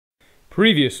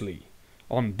Previously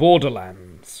on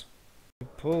Borderlands.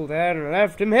 Pull there and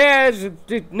left him here,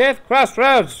 North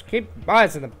Crossroads. Keep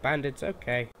eyes on the bandits,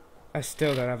 okay. I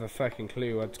still don't have a fucking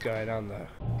clue what's going on though.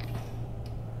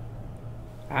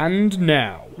 And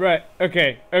now. Right,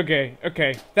 okay.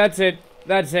 That's it.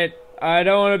 I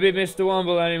don't want to be Mr.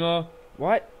 Womble anymore.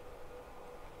 What?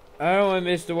 I don't want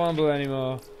Mr. Womble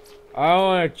anymore. I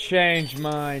want to change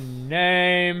my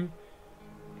name.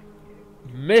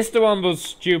 Mr. Womble's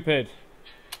stupid.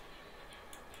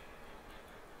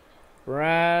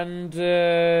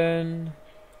 Brandon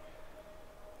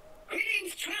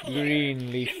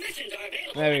Greenleaf.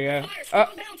 There we go.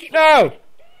 No!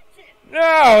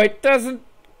 No, it doesn't.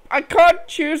 I can't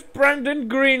choose Brandon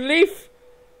Greenleaf.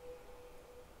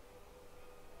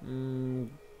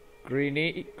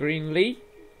 Greenlee?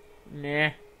 Nah.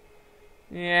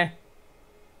 Yeah.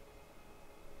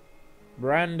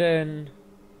 Brandon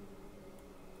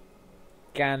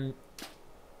Ganton.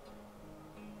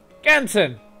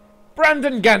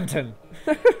 Brandon Ganton.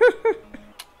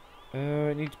 Oh,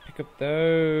 I need to pick up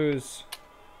those.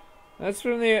 That's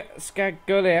from the Skag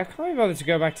Gully. I can't be bothered to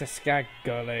go back to Skag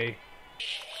Gully.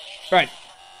 Right.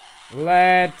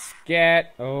 Let's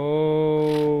get...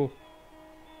 Oh.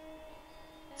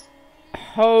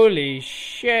 Holy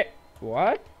shit.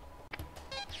 What?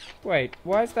 Wait,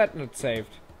 why is that not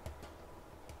saved?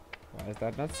 Why is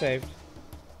that not saved?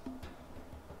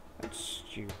 That's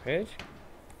stupid.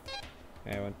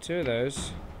 Okay, I want two of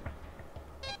those.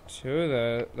 Two of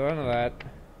the... One of that.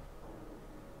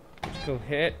 Critical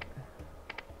hit.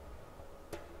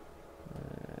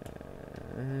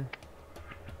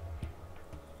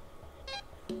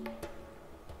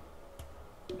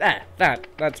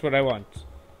 That's what I want.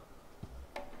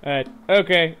 Alright,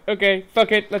 okay,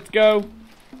 fuck it, let's go.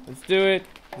 Let's do it.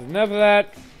 There's enough of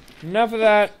that. Enough of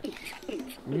that.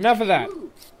 Enough of that.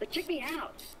 But check me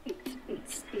out.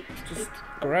 Just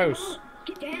gross.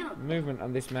 Get down. Movement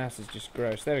on this mouse is just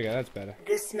gross. There we go, that's better.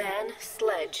 This man,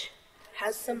 Sledge,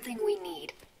 has something we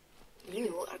need.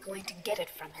 You are going to get it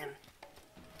from him.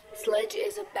 Sledge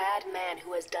is a bad man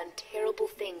who has done terrible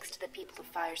things to the people of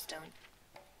Firestone.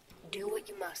 Do what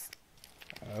you must.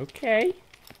 Okay.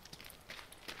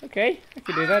 Okay, I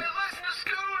can do that. Listen to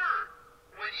Scooter!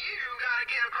 When you gotta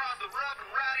get across the rough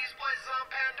and rowdy's place on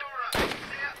Pandora,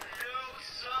 except no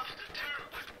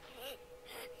substitute.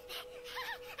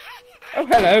 Oh,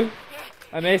 hello.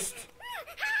 I missed.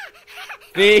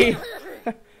 V.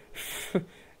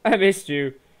 I missed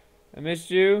you. I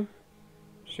missed you.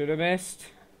 Should have missed.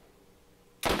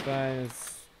 Fine.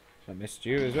 I missed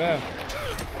you as well.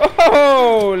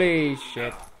 Oh, holy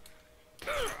shit.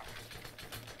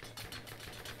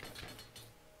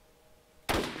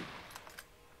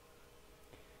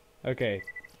 Okay.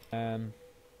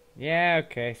 Yeah,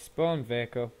 okay. Spawn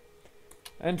vehicle.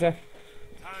 Enter.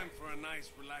 Time for a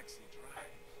nice relaxing drive.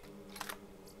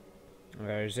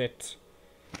 Where is it?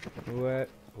 What?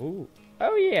 Ooh.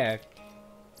 Oh, yeah.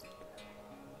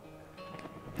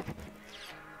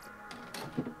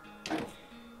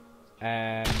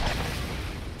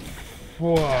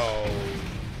 Whoa.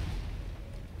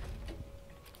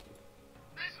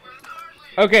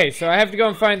 Okay, so I have to go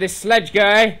and find this Sledge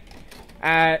guy.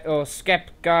 Or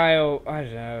Skep guy, or I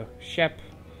don't know, Shep.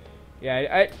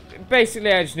 Yeah,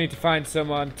 basically I just need to find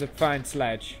someone to find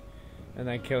Sledge. And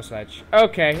then kill Sledge.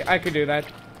 Okay, I can do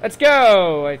that. Let's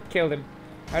go! I killed him.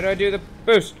 How do I do the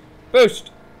boost? Boost!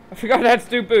 I forgot how to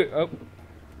do boost. Oh.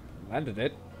 Landed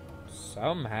it.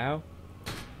 Somehow.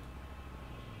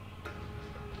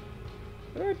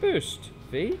 How do I boost?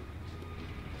 V?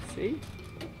 C?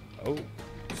 Oh.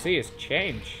 C is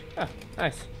change. Ah,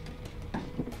 nice.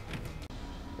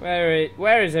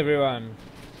 Where is everyone?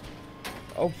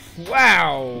 Oh,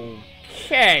 wow.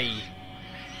 Okay.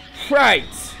 Right.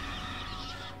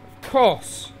 Of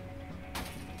course.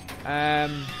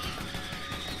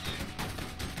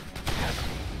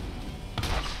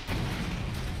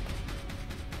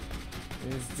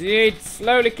 Indeed,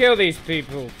 slowly kill these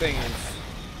people, things.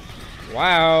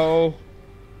 Wow.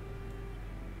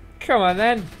 Come on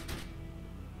then.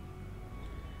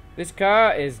 This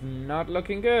car is not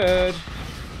looking good.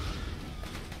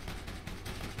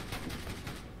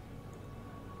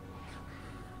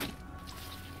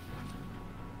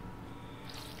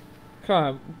 Come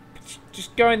on,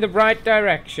 just go in the right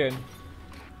direction.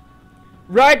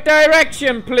 Right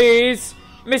direction, please!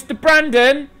 Mr.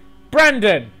 Brandon!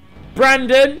 Brandon!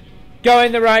 Go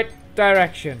in the right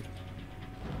direction.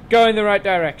 Go in the right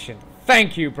direction.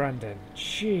 Thank you, Brandon.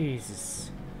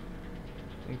 Jesus.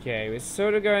 Okay, we're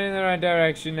sort of going in the right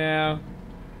direction now.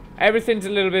 Everything's a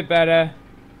little bit better.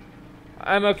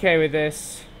 I'm okay with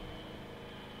this.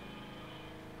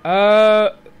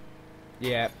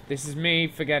 Yeah, this is me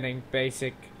forgetting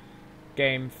basic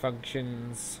game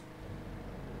functions.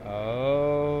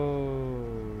 Oh.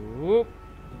 Whoop.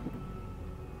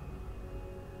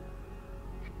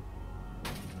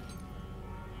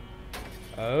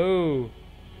 Oh.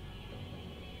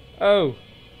 Oh.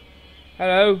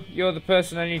 Hello, you're the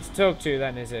person I need to talk to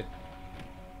then, is it?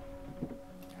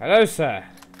 Hello, sir.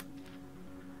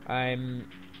 I'm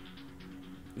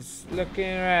just looking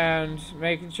around,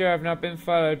 making sure I've not been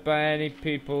followed by any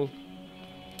people.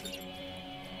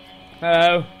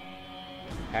 Hello.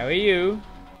 How are you?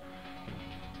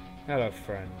 Hello,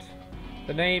 friend.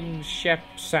 The name's Shep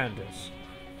Sanders.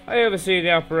 I oversee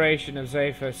the operation of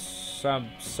Zephyr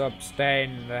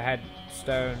Substain, the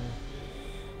headstone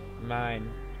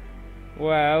mine.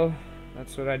 Well,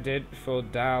 that's what I did before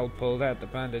Dal pulled out the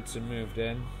bandits and moved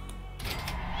in.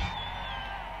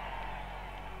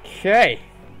 Okay.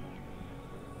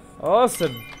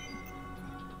 Awesome.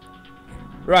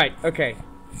 Right, okay.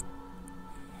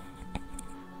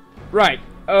 Right,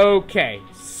 okay.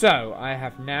 So, I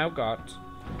have now got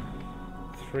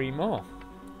 3 more.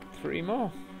 3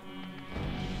 more.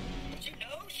 Did you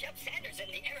know Shep Sanders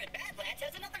in the arid Badlands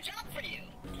has another job for you?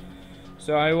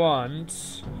 So I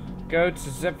want... Go to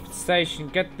Zephyr Station,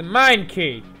 get the mine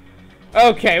key.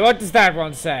 Okay, what does that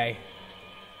one say?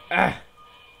 Ah.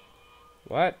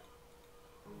 What?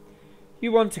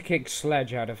 You want to kick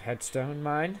Sledge out of Headstone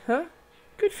Mine, huh?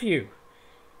 Good for you.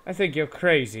 I think you're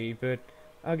crazy, but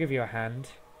I'll give you a hand.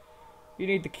 You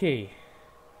need the key.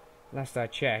 Last I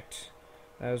checked,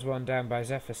 there was one down by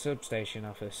Zephyr Substation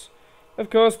office. Of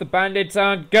course, the bandits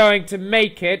aren't going to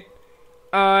make it.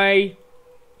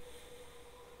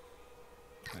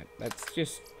 Right, let's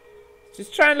just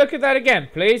try and look at that again,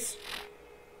 please.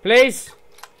 Please.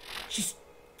 Just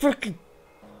fucking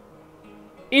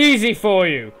easy for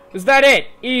you. Was that it?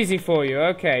 Easy for you.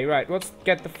 Okay, right. Let's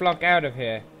get the flock out of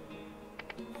here.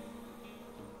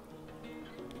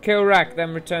 Kill Rack,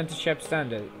 then return to Shep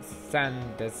Sanders.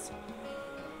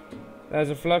 There's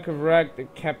a flock of Rack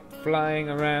that kept flying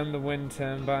around the wind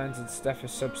turbines at Zephyr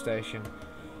Substation.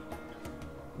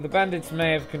 The bandits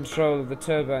may have control of the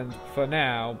turbines for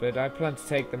now, but I plan to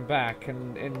take them back,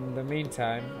 and in the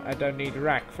meantime, I don't need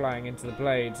Rack flying into the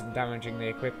blades and damaging the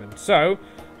equipment. So,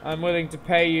 I'm willing to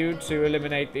pay you to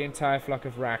eliminate the entire flock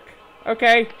of Rack.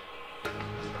 Okay.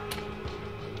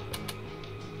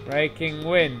 Breaking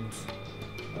wind.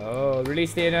 Oh,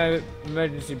 release the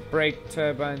emergency brake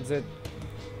turbines at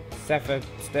Zephyr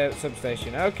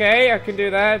Substation. Okay, I can do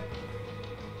that.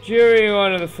 During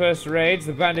one of the first raids,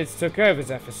 the bandits took over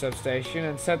Zephyr Substation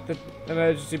and set the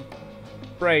emergency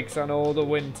brakes on all the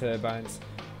wind turbines.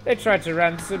 They tried to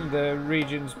ransom the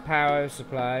region's power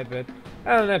supply, but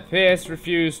Eleanor Pierce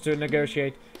refused to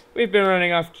negotiate. We've been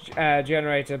running off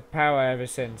generator power ever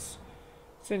since.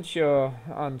 Since you're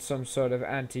on some sort of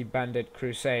anti-bandit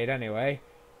crusade anyway,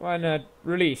 why not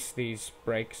release these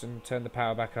brakes and turn the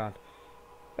power back on?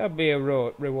 That'll be a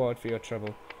reward for your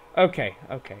trouble. Okay,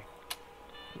 okay.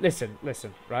 Listen,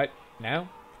 right now,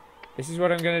 this is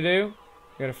what I'm going to do.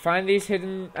 I'm going to find these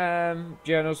hidden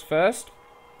journals first.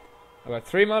 I've got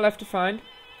 3 more left to find.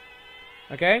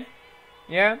 Okay?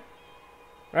 Yeah?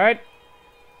 Right?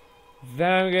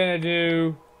 Then I'm going to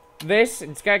do this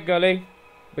in Scat Gully,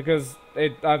 because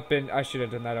I should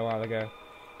have done that a while ago.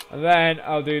 And then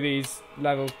I'll do these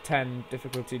level 10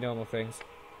 difficulty normal things.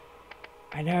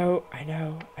 I know,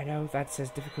 that says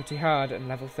difficulty hard and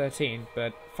level 13,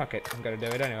 but fuck it, I'm gonna do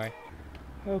it anyway.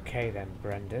 Okay then,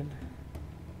 Brendan.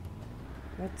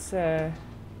 Let's, play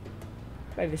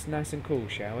this nice and cool,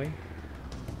 shall we?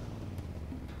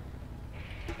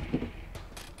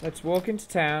 Let's walk into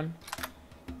town,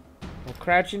 or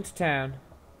crouch into town,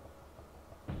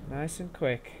 nice and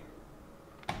quick,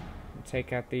 and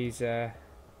take out these,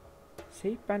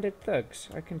 see, bandit thugs.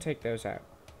 I can take those out,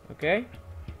 okay?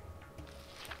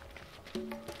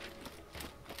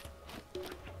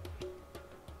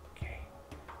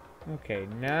 Okay,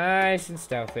 nice and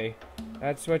stealthy.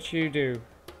 That's what you do.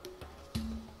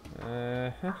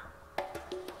 Uh-huh.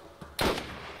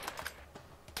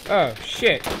 Oh,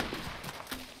 shit.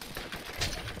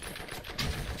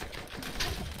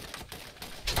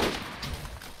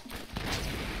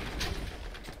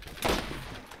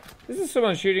 This is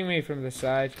someone shooting me from the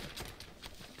side.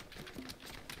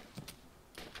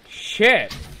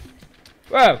 Shit.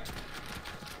 Whoa.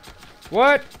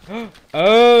 What?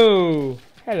 Oh.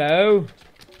 Hello.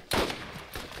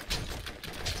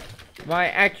 My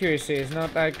accuracy is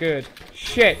not that good.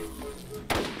 Shit.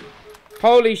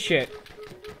 Holy shit.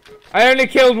 I only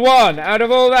killed 1 out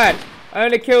of all that. I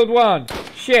only killed 1.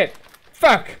 Shit.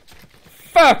 Fuck.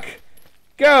 Fuck.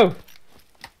 Go.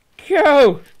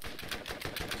 Go!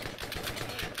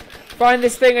 Find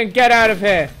this thing and get out of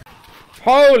here.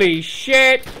 Holy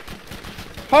shit!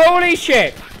 Holy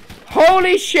shit!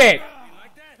 Holy shit!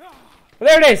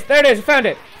 There it is! There it is! I found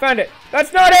it! Found it!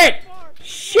 That's not it!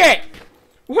 Shit!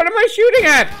 What am I shooting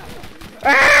at?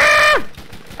 Ah!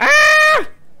 Ah!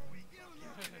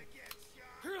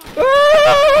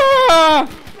 Ah!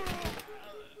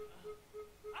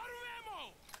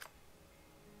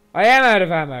 I am out of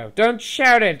ammo. Don't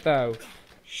shout it though.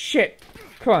 Shit.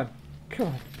 Come on. Come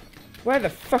on. Where the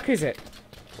fuck is it?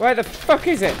 Where the fuck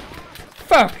is it?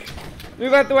 Fuck.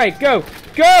 Move out the way. Go.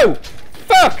 Go!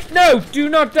 Fuck! No! Do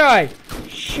not die!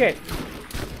 Shit.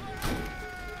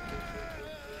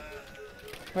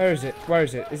 Where is it? Where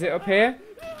is it? Is it up here?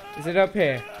 Is it up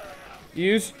here?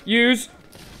 Use. Use.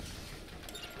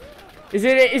 Is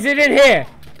it in here?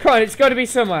 Come on, it's got to be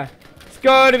somewhere. It's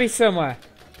got to be somewhere.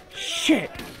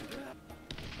 Shit.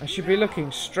 I should be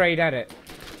looking straight at it.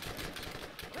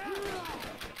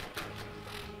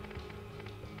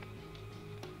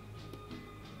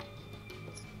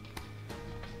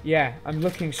 Yeah, I'm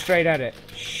looking straight at it.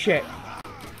 Shit.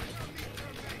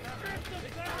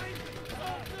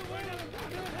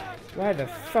 Where the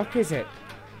fuck is it?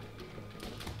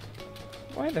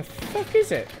 Where the fuck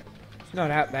is it? It's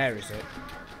not out there, is it?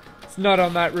 It's not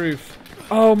on that roof.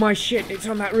 Oh my shit, it's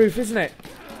on that roof, isn't it?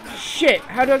 Shit,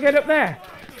 how do I get up there?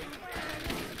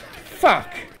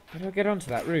 Fuck. How do I get onto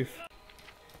that roof?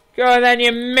 Go on then,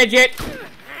 you midget!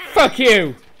 Fuck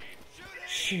you!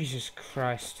 Jesus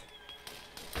Christ.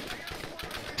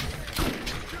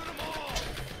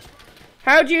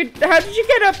 How did you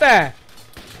get up there?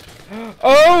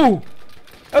 Oh!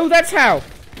 Oh, that's how!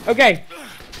 Okay.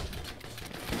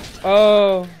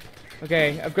 Oh.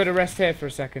 Okay, I've got to rest here for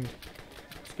a second.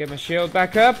 Let's get my shield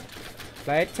back up.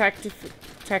 Play it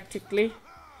tactically.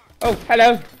 Oh,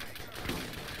 hello!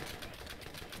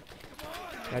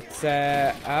 Let's,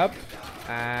 up.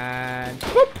 And...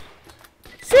 whoop!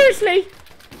 Seriously?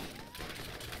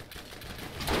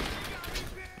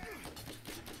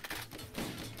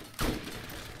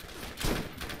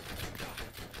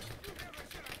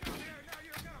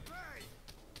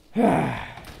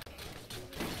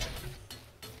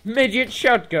 Midget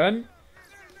shotgun.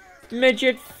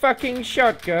 Midget fucking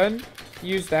shotgun.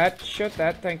 Use that. Shut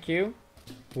that. Thank you.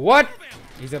 What?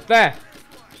 He's up there.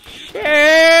 Shit!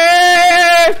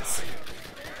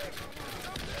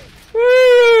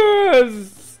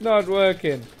 It's not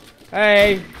working.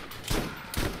 Hey.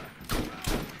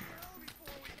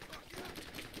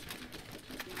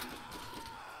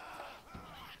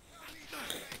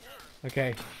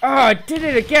 Okay. Oh, I did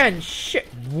it again. Shit.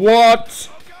 What?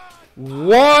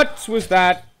 What was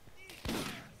that?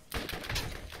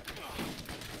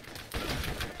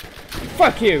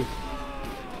 Fuck you.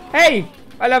 Hey,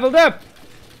 I leveled up.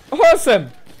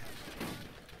 Awesome.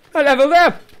 I leveled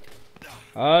up.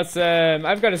 Awesome.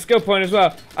 I've got a skill point as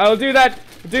well. I'll do that.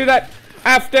 Do that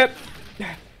after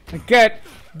I get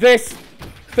this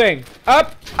thing.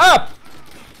 Up, up,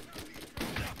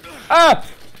 up.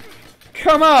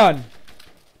 Come on.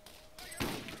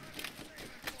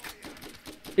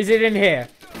 Is it in here?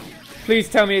 Please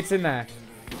tell me it's in there.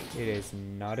 It is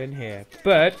not in here.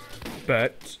 But,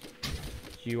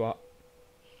 you are...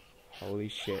 holy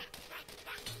shit.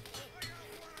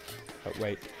 Oh,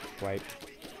 wait.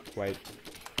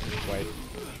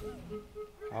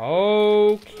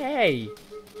 Okay.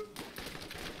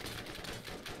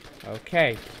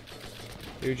 Okay.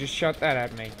 You just shot that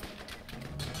at me.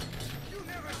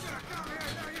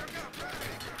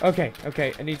 Okay,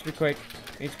 I need to be quick.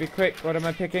 What am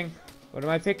I picking? What am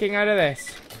I picking out of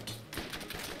this?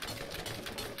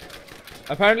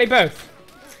 Apparently both.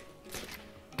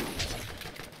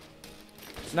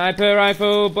 Sniper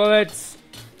rifle, bullets,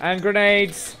 and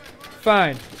grenades.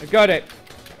 Fine, I got it.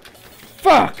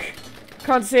 Fuck!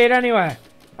 Can't see it anywhere.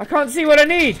 I can't see what I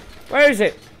need. Where is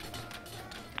it?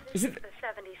 Is it... the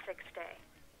 76th day.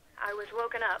 I was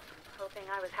woken up, hoping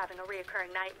I was having a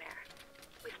reoccurring nightmare.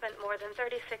 We spent more than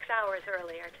 36 hours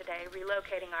earlier today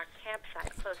relocating our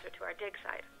campsite closer to our dig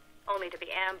site, only to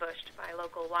be ambushed by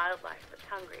local wildlife that's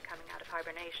hungry coming out of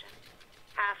hibernation.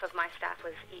 Half of my staff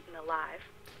was eaten alive,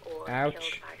 or Ouch.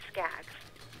 killed by skags.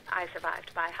 I survived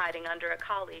by hiding under a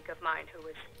colleague of mine who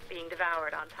was being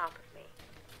devoured on top of me.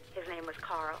 His name was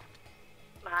Carl.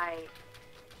 My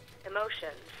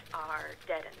emotions are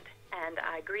deadened, and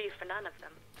I grieve for none of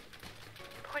them.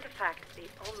 In point of fact, the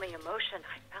only emotion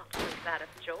I felt was that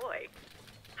of joy.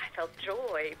 I felt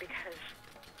joy because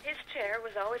his chair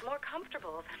was always more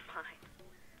comfortable than mine.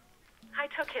 I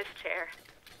took his chair,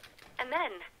 and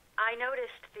then I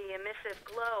noticed the emissive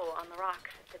glow on the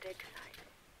rocks at the dig site.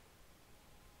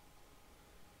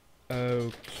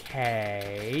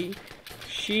 Okay.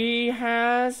 She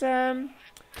has,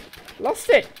 lost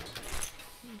it.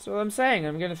 That's all I'm saying.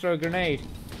 I'm gonna throw a grenade.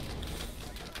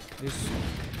 Just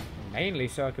mainly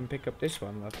so I can pick up this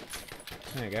one, look.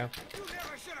 There you go.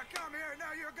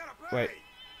 Wait.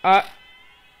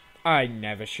 I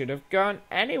never should have gone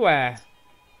anywhere.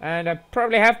 And I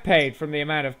probably have paid from the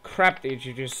amount of crap that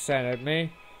you just sent at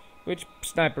me. Which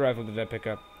sniper rifle did I pick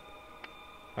up?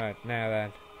 Alright, now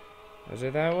then. Was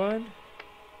it that one?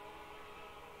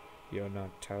 You're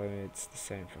not telling me it's the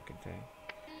same fucking thing.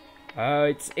 Oh,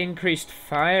 it's increased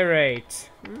fire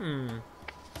rate.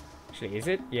 Actually, is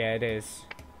it? Yeah, it is.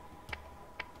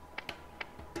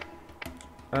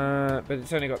 But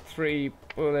it's only got 3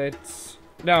 bullets.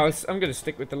 No, I'm gonna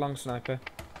stick with the long sniper.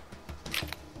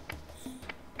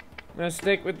 I'm gonna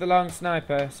stick with the long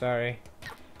sniper, sorry.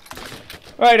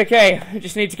 Right, okay, I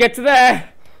just need to get to there.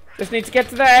 Just need to get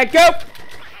to there. Go!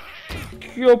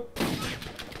 Go!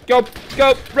 Go!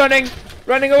 Go! Running!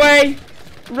 Running away!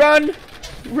 Run!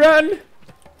 Run!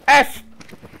 F!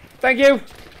 Thank you!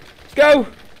 Go!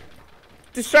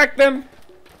 Distract them!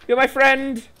 You're my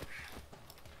friend!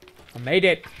 I made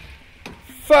it!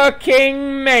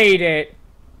 Fucking made it!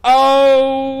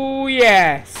 Oh,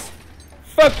 yes!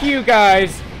 Fuck you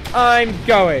guys! I'm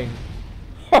going!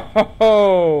 Ho ho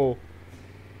ho!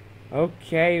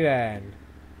 Okay then.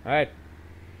 Alright.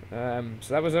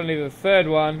 So that was only the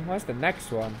 3rd one. What's the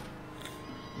next one?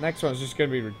 Next one's just gonna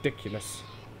be ridiculous.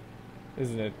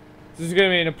 Isn't it? This is gonna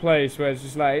be in a place where it's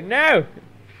just like, no!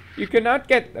 You cannot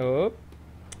get... Oh.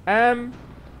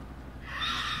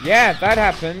 Yeah, that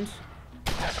happened.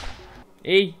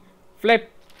 E.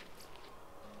 Flip.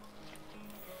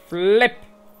 Flip.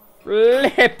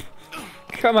 Flip.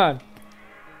 Come on.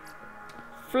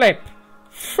 Flip.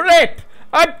 Flip!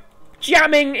 I'm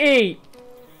jamming E!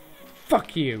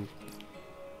 Fuck you.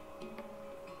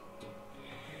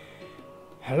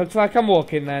 It looks like I'm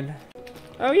walking then.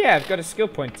 Oh yeah, I've got a skill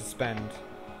point to spend.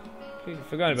 Completely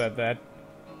forgot about that.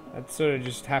 That sort of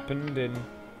just happened in...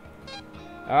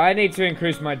 Oh, I need to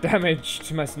increase my damage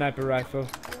to my sniper rifle.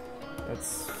 That's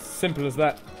simple as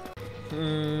that.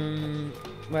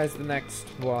 Where's the next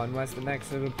one? Where's the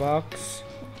next little box?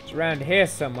 It's around here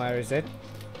somewhere, is it?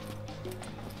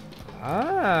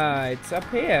 Ah, it's up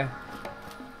here.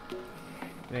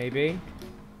 Maybe.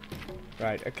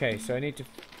 Right, okay, so I need to...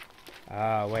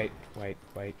 Ah, wait.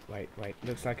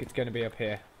 Looks like it's gonna be up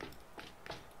here.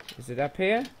 Is it up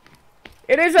here?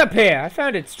 It is up here! I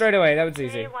found it straight away, that was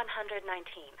easy. Day 119.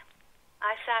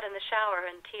 I sat in the shower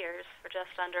in tears for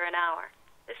just under an hour.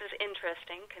 This is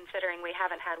interesting, considering we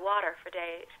haven't had water for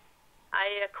days.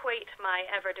 I equate my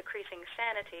ever-decreasing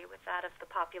sanity with that of the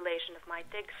population of my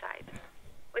dig site.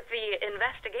 With the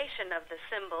investigation of the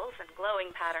symbols and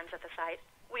glowing patterns at the site,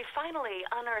 we finally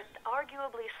unearthed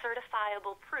arguably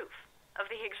certifiable proof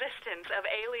of the existence of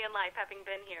alien life having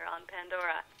been here on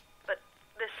Pandora. But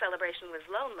this celebration was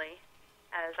lonely,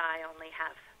 as I only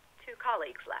have 2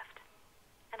 colleagues left.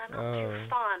 And I'm not too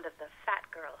fond of the fat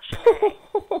girl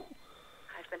Shanae.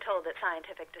 I've been told that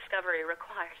scientific discovery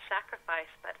requires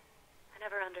sacrifice, but I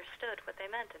never understood what they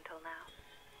meant until now.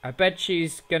 I bet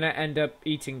she's gonna end up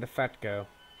eating the fat girl.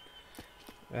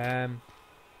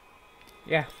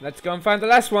 Yeah, let's go and find the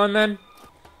last one then.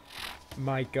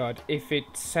 My god, if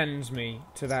it sends me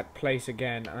to that place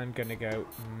again, I'm gonna go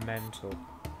mental.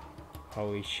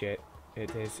 Holy shit.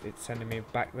 It is. It's sending me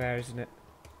back there, isn't it?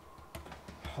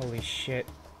 Holy shit.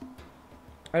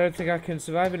 I don't think I can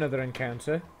survive another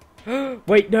encounter.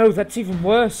 Wait, no, that's even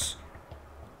worse.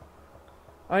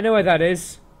 I know where that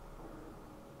is.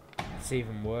 It's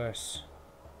even worse.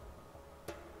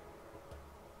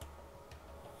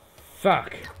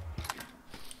 Fuck.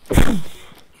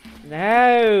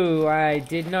 No, I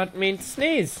did not mean to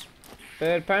sneeze.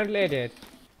 But apparently I did.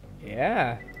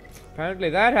 Yeah. Apparently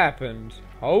that happened.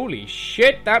 Holy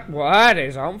shit, that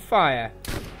is on fire.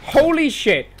 Holy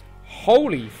shit.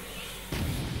 Holy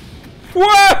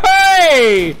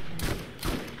Whoa!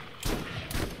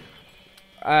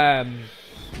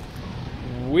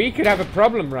 We could have a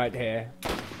problem right here.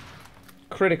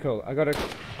 Critical. I got a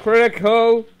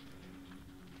critical.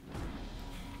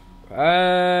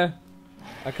 I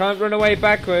can't run away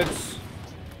backwards.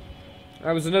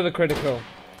 That was another critical.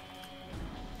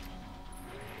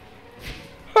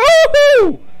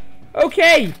 Woohoo!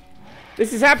 Okay.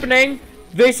 This is happening.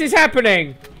 This is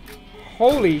happening.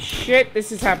 Holy shit,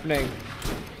 this is happening.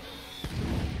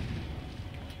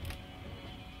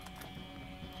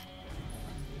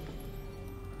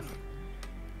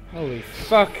 Holy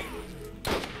fuck.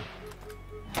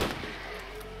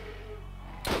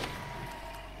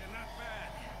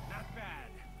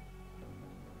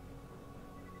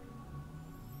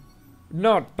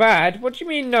 Not bad? What do you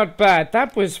mean not bad?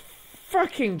 That was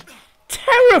fucking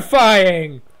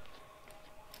terrifying!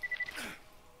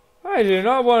 I do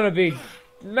not want to be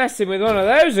messing with one of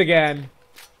those again.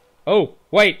 Oh,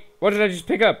 wait. What did I just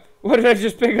pick up? What did I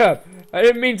just pick up? I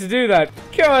didn't mean to do that.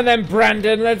 Come on then,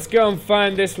 Brandon. Let's go and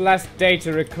find this last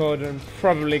data recorder and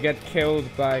probably get killed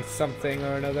by something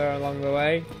or another along the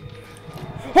way.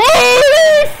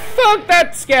 Holy fuck,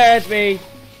 that scared me.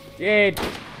 It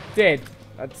did.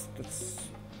 That's...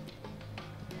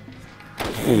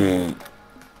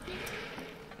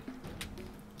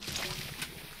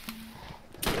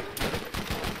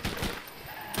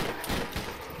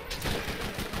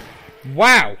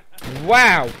 Wow!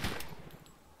 Wow!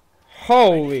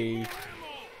 Holy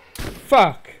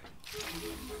fuck!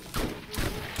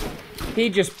 He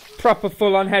just proper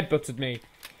full-on headbutted me.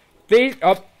 These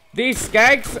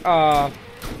skags are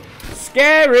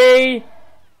scary!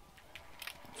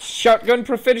 Shotgun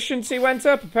proficiency went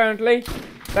up, apparently.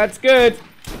 That's good.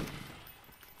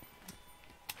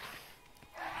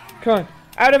 Come on.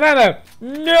 Out of ammo!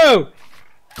 No!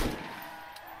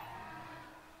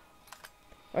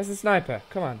 Where's the sniper?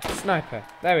 Come on, sniper.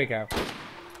 There we go.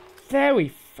 There we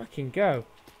fucking go.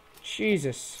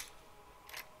 Jesus.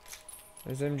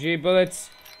 SMG bullets.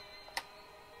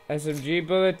 SMG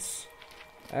bullets.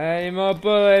 Any more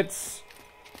bullets?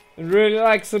 I'd really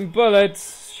like some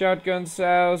bullets. Shotgun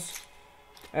cells.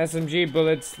 SMG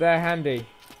bullets. They're handy.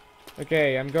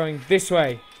 Okay, I'm going this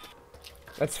way.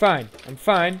 That's fine. I'm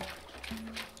fine.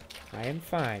 I am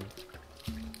fine.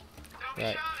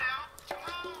 Right.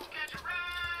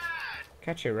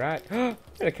 Catch a ride. Oh,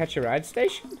 at a catch a ride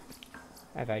station?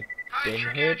 Have I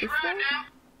been here before?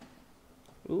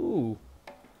 Ooh.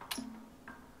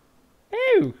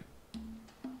 Ooh.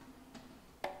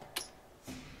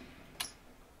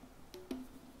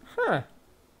 Huh.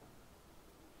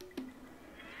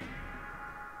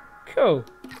 Cool.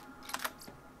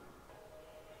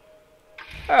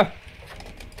 Oh.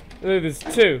 Look, there's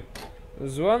two.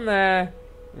 There's one there.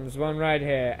 And there's one right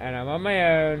here. And I'm on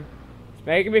my own. It's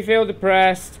making me feel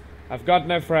depressed. I've got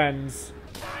no friends.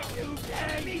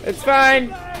 It's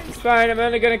fine. It's fine. I'm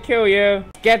only gonna kill you.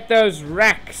 Get those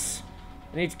racks.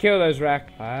 I need to kill those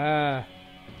racks. Ah.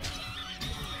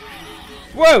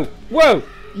 Whoa! Whoa!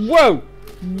 Whoa!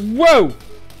 Whoa!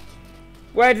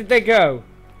 Where did they go?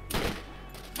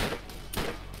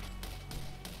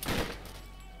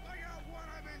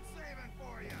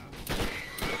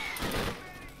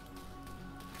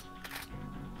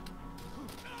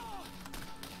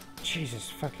 Jesus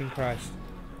fucking Christ.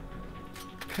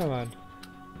 Come on.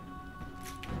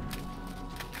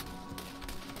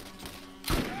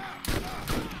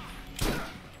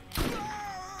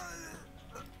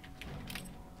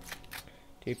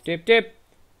 Dip, dip, dip.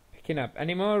 Picking up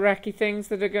any more racky things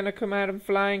that are gonna come out and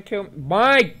fly and kill me.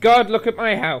 My God, look at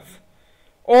my health.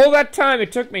 All that time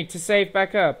it took me to save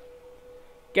back up.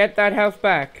 Get that health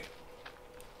back.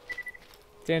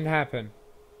 Didn't happen.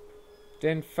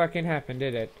 Didn't fucking happen,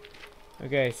 did it?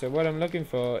 Okay, so what I'm looking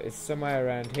for is somewhere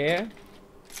around here.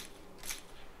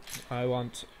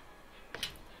 I'm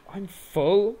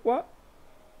full? What?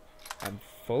 I'm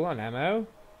full on ammo?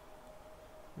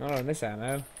 Not on this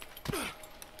ammo.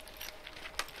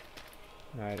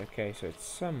 Right, okay, so it's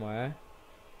somewhere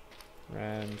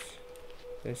around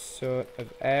this sort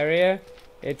of area.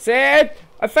 It's it!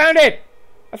 I found it!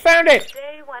 I found it!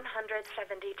 Day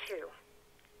 172.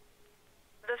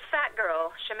 The fat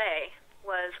girl, Shimei,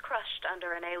 was crushed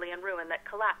under an alien ruin that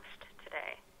collapsed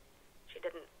today. She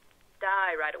didn't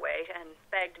die right away and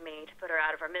begged me to put her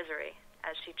out of her misery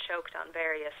as she choked on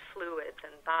various fluids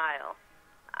and bile.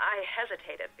 I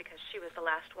hesitated because she was the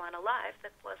last one alive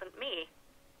that wasn't me.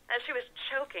 As she was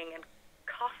choking and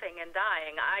coughing and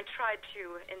dying, I tried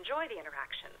to enjoy the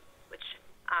interaction, which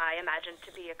I imagined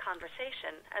to be a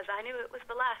conversation, as I knew it was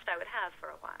the last I would have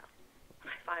for a while.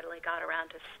 I finally got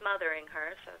around to smothering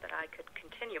her so that I could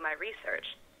continue my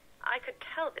research. I could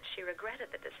tell that she regretted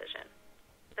the decision.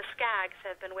 The skags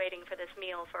have been waiting for this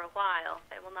meal for a while.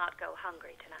 They will not go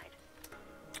hungry tonight.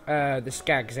 The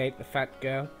skags ate the fat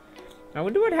girl. I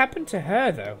wonder what happened to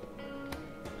her, though.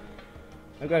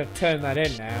 I've got to turn that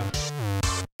in now.